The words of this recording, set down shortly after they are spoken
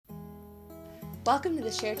Welcome to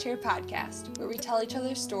the Share Chair podcast, where we tell each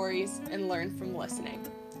other stories and learn from listening.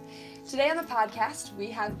 Today on the podcast, we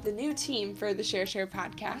have the new team for the Share Chair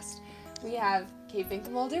podcast. We have Kate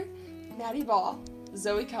Finkelmulder, Maddie Ball,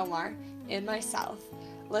 Zoe Komar, and myself.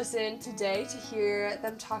 Listen today to hear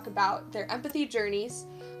them talk about their empathy journeys,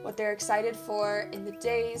 what they're excited for in the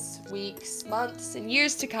days, weeks, months, and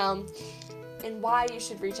years to come, and why you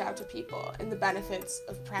should reach out to people and the benefits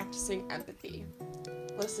of practicing empathy.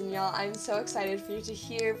 Listen, y'all, I'm so excited for you to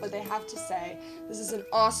hear what they have to say. This is an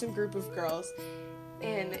awesome group of girls,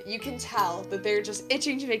 and you can tell that they're just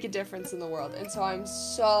itching to make a difference in the world, and so I'm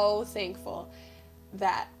so thankful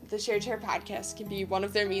that the Share Chair podcast can be one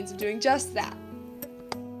of their means of doing just that.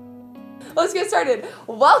 Let's get started.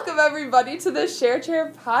 Welcome, everybody, to the Share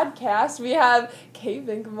Chair podcast. We have Kate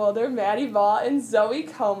Finkelmulder, Maddie Ball, and Zoe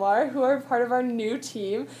Komar, who are part of our new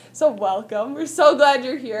team. So welcome. We're so glad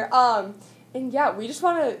you're here. And yeah, we just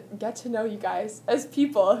want to get to know you guys as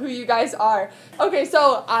people, who you guys are. Okay,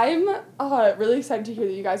 so I'm really excited to hear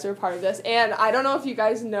that you guys are a part of this. And I don't know if you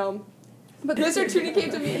guys know, but Mr. Tooney came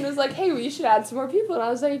to me and was like, hey, we should add some more people. And I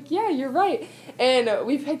was like, yeah, you're right. And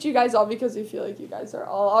we picked you guys all because we feel like you guys are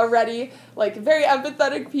all already, like, very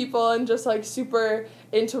empathetic people and just, like, super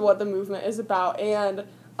into what the movement is about. And,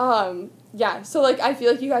 yeah, so, like, I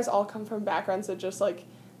feel like you guys all come from backgrounds that just, like,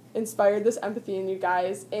 inspired this empathy in you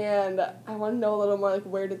guys. And I want to know a little more, like,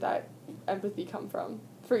 where did that empathy come from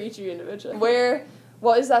for each of you individually?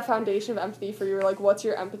 What is that foundation of empathy for you? Like, what's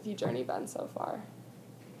your empathy journey been so far?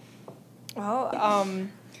 Well,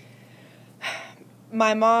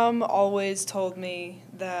 my mom always told me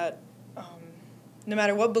that no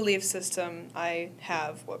matter what belief system I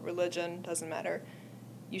have, what religion, doesn't matter,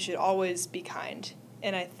 you should always be kind.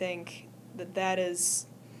 And I think that is,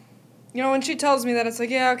 you know, when she tells me that, it's like,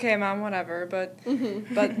 yeah, okay, Mom, whatever. But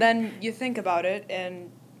but then you think about it, and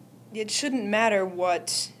it shouldn't matter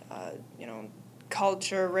what,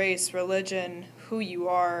 culture, race, religion, who you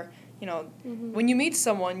are. You know, when you meet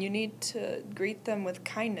someone, you need to greet them with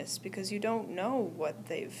kindness because you don't know what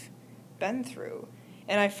they've been through.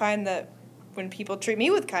 And I find that when people treat me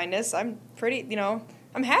with kindness, I'm pretty,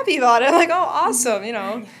 I'm happy about it. I'm like, oh, awesome,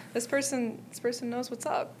 this person knows what's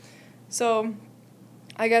up. So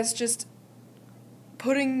I guess just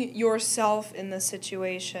putting yourself in the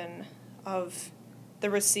situation of the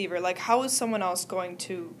receiver, like how is someone else going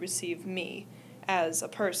to receive me as a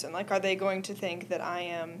person? Like, are they going to think that I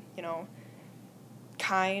am,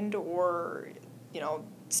 kind or,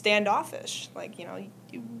 standoffish? Like,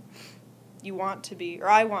 you want to be, or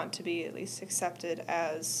I want to be at least accepted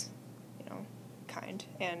as, kind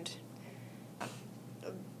and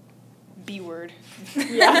B-word.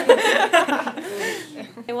 Yeah.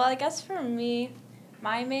 Well, I guess for me,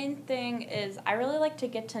 my main thing is I really like to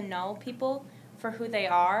get to know people for who they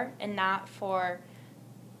are and not for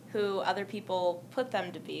who other people put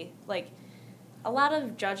them to be. Like, a lot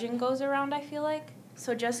of judging goes around, I feel like.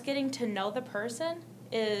 So just getting to know the person,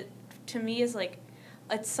 to me, is like,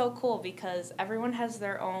 it's so cool because everyone has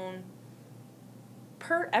their own,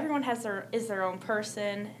 is their own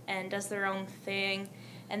person and does their own thing,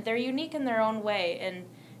 and they're unique in their own way. And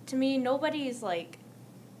to me, nobody's, like,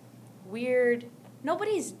 weird.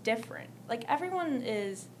 Nobody's different. Like, everyone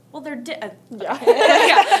is... Well, they're They're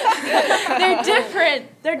different.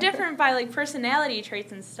 They're different by, like, personality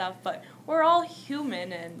traits and stuff, but we're all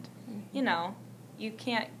human, and, you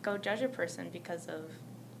can't go judge a person because of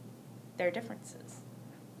their differences.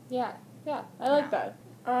 Yeah, I like that.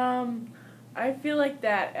 I feel like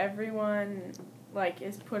that everyone, like,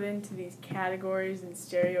 is put into these categories and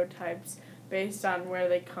stereotypes based on where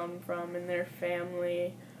they come from and their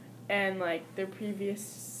family and, like, their previous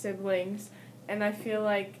siblings. And I feel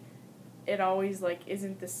like it always, like,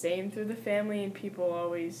 isn't the same through the family, and people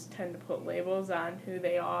always tend to put labels on who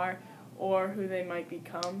they are or who they might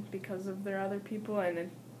become because of their other people, and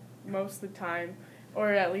then most of the time,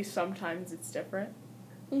 or at least sometimes, it's different.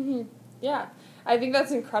 Yeah, I think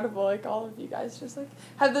that's incredible. Like, all of you guys just, like,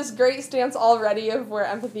 have this great stance already of where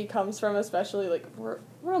empathy comes from, especially, like, we're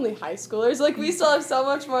only high schoolers. Like, we still have so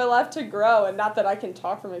much more left to grow, and not that I can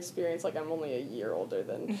talk from experience, like, I'm only a year older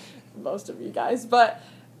than most of you guys, but,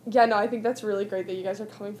 yeah, no, I think that's really great that you guys are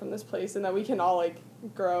coming from this place, and that we can all, like,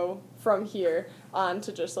 grow from here on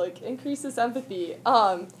to just, like, increase this empathy.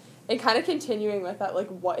 And kind of continuing with that, like,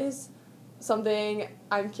 what is something,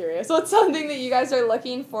 I'm curious, what's something that you guys are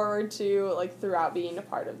looking forward to, like, throughout being a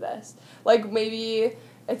part of this? Like, maybe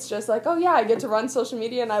it's just like, oh, yeah, I get to run social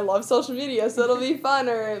media and I love social media, so it'll be fun,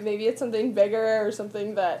 or maybe it's something bigger or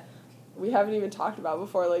something that we haven't even talked about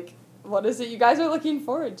before. Like, what is it you guys are looking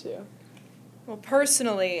forward to? Well,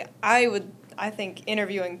 personally, I would I think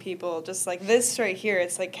interviewing people, just like this right here,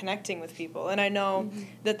 it's like connecting with people. And I know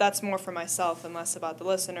that that's more for myself and less about the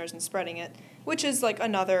listeners and spreading it, which is like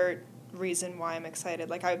another reason why I'm excited.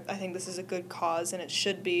 Like I think this is a good cause and it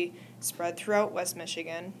should be spread throughout West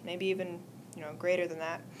Michigan, maybe even, greater than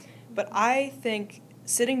that. But I think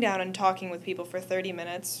sitting down and talking with people for 30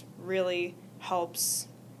 minutes really helps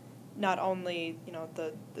not only,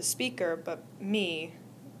 the speaker, but me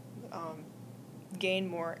gain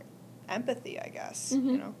more empathy, I guess,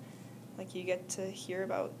 Like you get to hear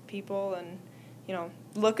about people and,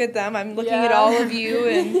 look at them. I'm looking at all of you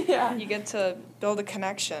and you get to build a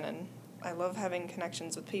connection, and I love having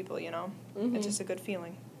connections with people, It's just a good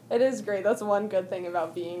feeling. It is great. That's one good thing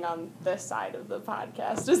about being on this side of the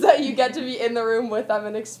podcast, is that you get to be in the room with them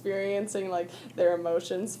and experiencing, like, their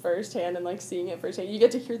emotions firsthand and, like, seeing it firsthand. You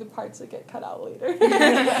get to hear the parts that get cut out later.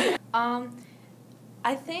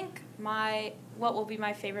 I think what will be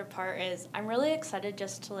my favorite part is I'm really excited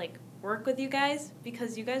just to, like, work with you guys,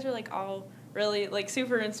 because you guys are, like, all really, like,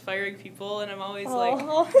 super inspiring people, and I'm always like,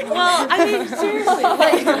 well, I mean, seriously,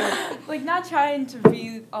 like not trying to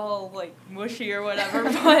be all, like, mushy or whatever,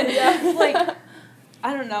 but, like,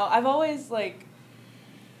 I don't know, I've always, like,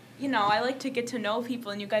 I like to get to know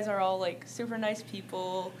people, and you guys are all, like, super nice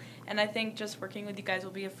people, and I think just working with you guys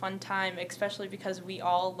will be a fun time, especially because we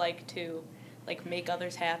all like to, like, make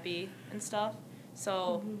others happy and stuff,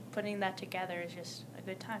 so putting that together is just a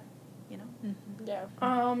good time. Yeah.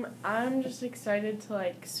 I'm just excited to,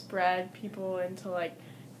 like, spread people into, like,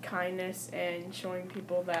 kindness and showing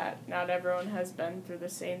people that not everyone has been through the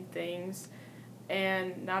same things,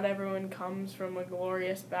 and not everyone comes from a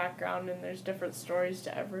glorious background, and there's different stories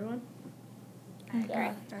to everyone. I agree.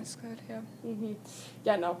 Yeah. That's good, yeah.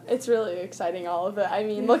 Yeah, no, it's really exciting, all of it. I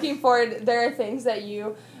mean, looking forward, there are things that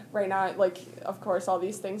you, right now, like, of course, all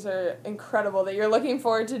these things are incredible that you're looking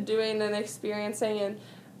forward to doing and experiencing, and,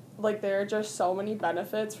 like, there are just so many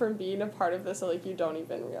benefits from being a part of this that, like, you don't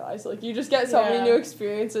even realize. Like, you just get so many new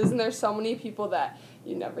experiences, and there's so many people that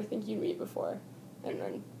you never think you'd meet before, and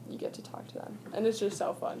then you get to talk to them, and it's just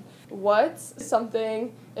so fun. What's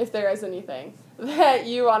something, if there is anything, that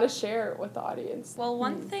you want to share with the audience? Well,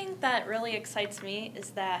 one thing that really excites me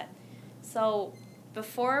is that, so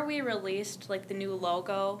before we released, like, the new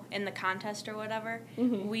logo in the contest or whatever,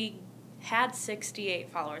 we had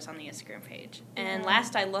 68 followers on the Instagram page. And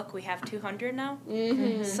last I looked, we have 200 now.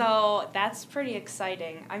 So that's pretty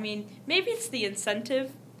exciting. I mean, maybe it's the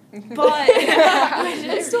incentive, but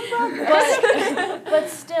It's still progress. but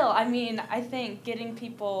still, I mean, I think getting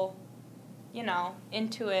people,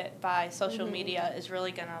 into it by social media is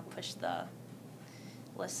really going to push the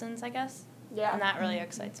listens, I guess. Yeah. And that really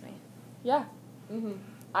excites me. Yeah.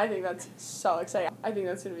 I think that's so exciting. I think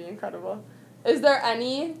that's going to be incredible. Is there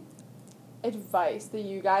any advice that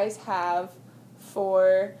you guys have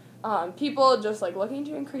for people just, like, looking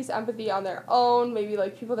to increase empathy on their own, maybe,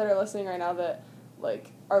 like, people that are listening right now that,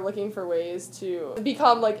 like, are looking for ways to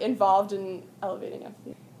become, like, involved in elevating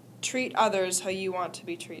empathy? Treat others how you want to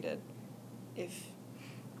be treated. If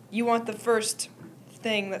you want the first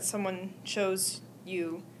thing that someone shows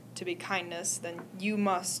you to be kindness, then you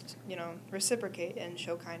must, reciprocate and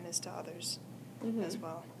show kindness to others as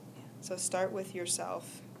well. So start with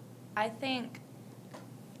yourself. I think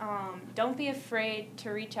don't be afraid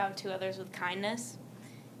to reach out to others with kindness,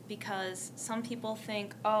 because some people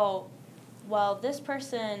think, oh, well, this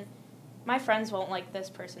person, my friends won't like this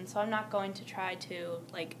person, so I'm not going to try to,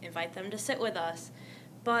 like, invite them to sit with us.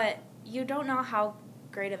 But you don't know how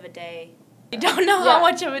great of a day, you don't know how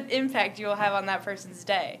much of an impact you will have on that person's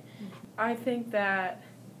day. I think that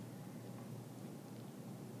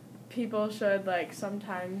people should, like,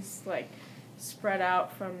 sometimes, like, spread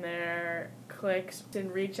out from their cliques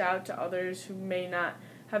and reach out to others who may not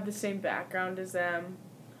have the same background as them,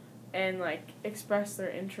 and, like, express their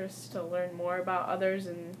interests to learn more about others,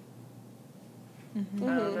 and I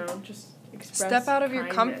don't know, just express Step out of kindness.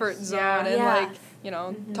 your comfort zone and Yeah.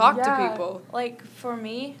 like, talk to people. Like, for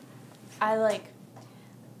me, I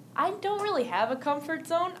don't really have a comfort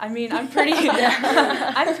zone. I mean, I'm pretty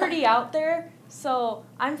I'm pretty out there. So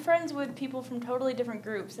I'm friends with people from totally different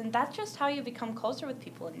groups, and that's just how you become closer with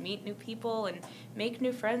people and meet new people and make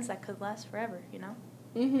new friends that could last forever,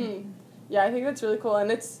 Yeah, I think that's really cool, and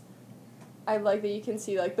I like that you can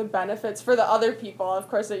see, like, the benefits for the other people, of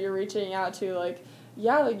course, that you're reaching out to, like,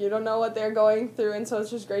 like, you don't know what they're going through, and so it's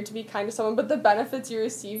just great to be kind to someone, but the benefits you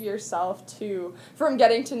receive yourself, too, from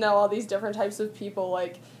getting to know all these different types of people,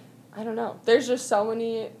 like, I don't know, there's just so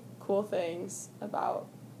many cool things about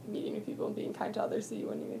meeting new people and being kind to others that you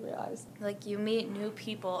wouldn't even realize. Like, you meet new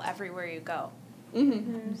people everywhere you go.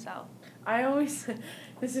 So I always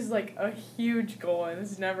this is like a huge goal and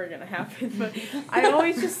this is never gonna happen. But I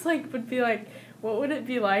always just like would be like, what would it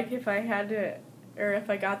be like if I had to, or if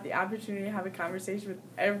I got the opportunity to have a conversation with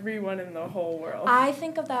everyone in the whole world? I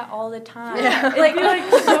think of that all the time. Yeah. It'd be like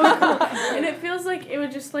so cool. And it feels like it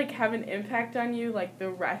would just like have an impact on you like the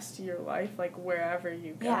rest of your life, like wherever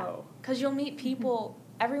you go. Yeah, because you'll meet people,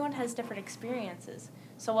 everyone has different experiences.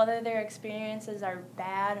 So whether their experiences are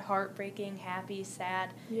bad, heartbreaking, happy,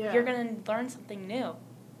 sad, Yeah. you're going to learn something new.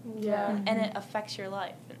 Yeah. And it affects your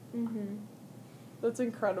life. Mm-hmm. That's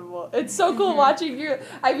incredible. It's so cool watching you.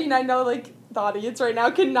 I mean, I know, like, the audience right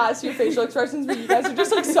now cannot see your facial expressions, but you guys are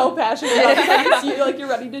just, like, so passionate about this. I can see you, like, you're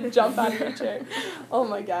ready to jump out of your chair. Oh,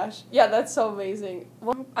 my gosh. Yeah, that's so amazing.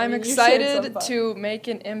 Well, I'm you shared some excited fun. to make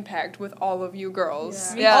an impact with all of you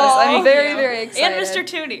girls. Yeah. Yes, Oh, I'm thank very, you. very excited. And Mr.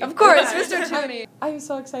 Tooney. Of course, Mr. Tooney. I'm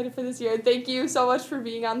so excited for this year. Thank you so much for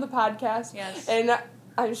being on the podcast. Yes. And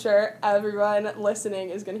I'm sure everyone listening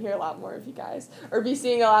is going to hear a lot more of you guys, or be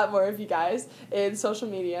seeing a lot more of you guys in social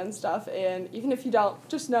media and stuff. And even if you don't,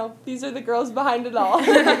 just know these are the girls behind it all.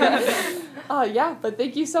 Yeah, but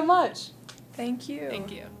thank you so much. Thank you.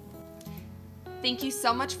 Thank you. Thank you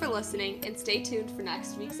so much for listening, and stay tuned for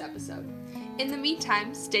next week's episode. In the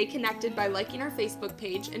meantime, stay connected by liking our Facebook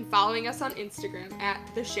page and following us on Instagram at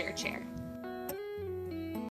The Share Chair.